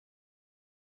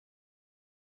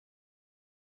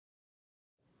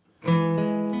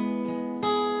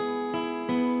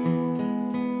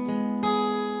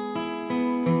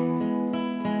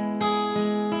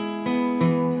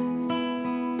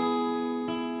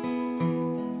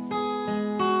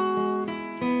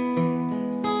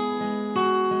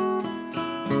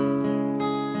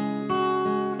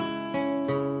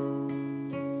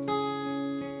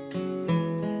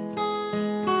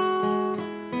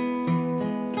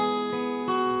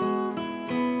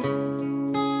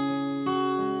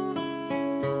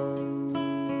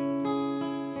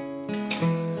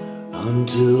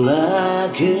Until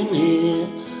I came here,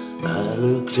 I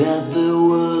looked at the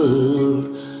world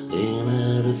in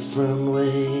a different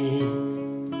way.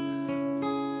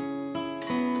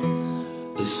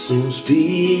 It seems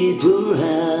people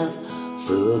have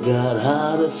forgot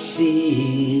how to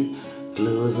feel,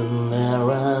 closing their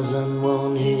eyes and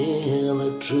won't hear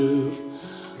the truth.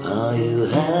 Are you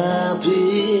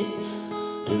happy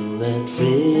in that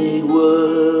fake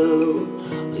world?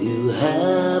 Are you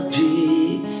happy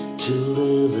to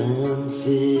live in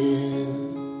fear?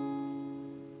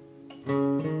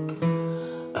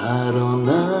 I don't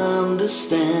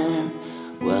understand,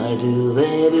 why do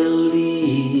they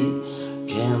believe?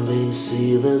 Can they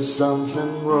see there's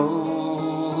something wrong?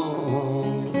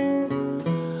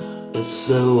 It's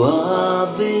so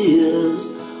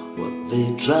obvious what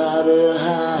they try to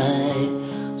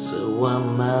hide, so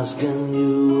I'm asking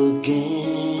you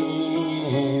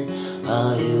again.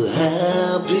 Are you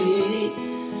happy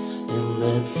in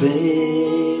that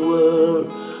fake world?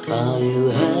 Are you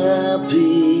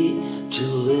happy to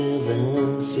live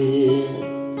in fear?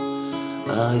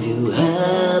 Are you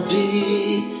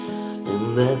happy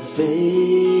in that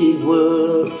fake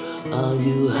world? Are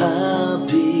you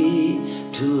happy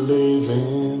to live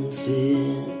in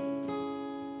fear?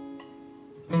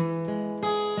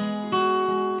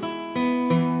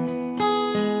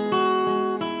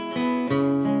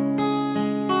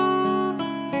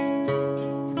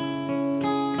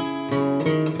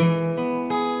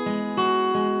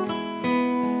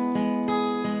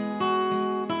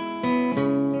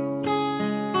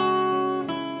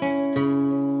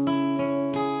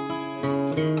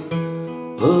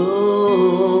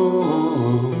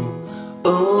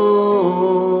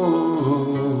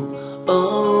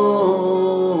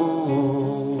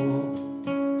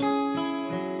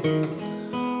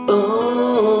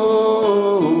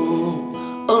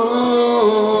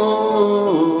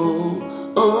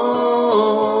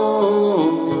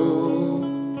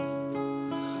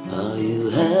 Are you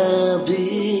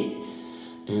happy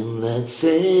in that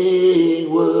fake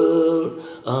world?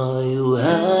 Are you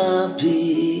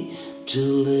happy to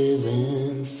live?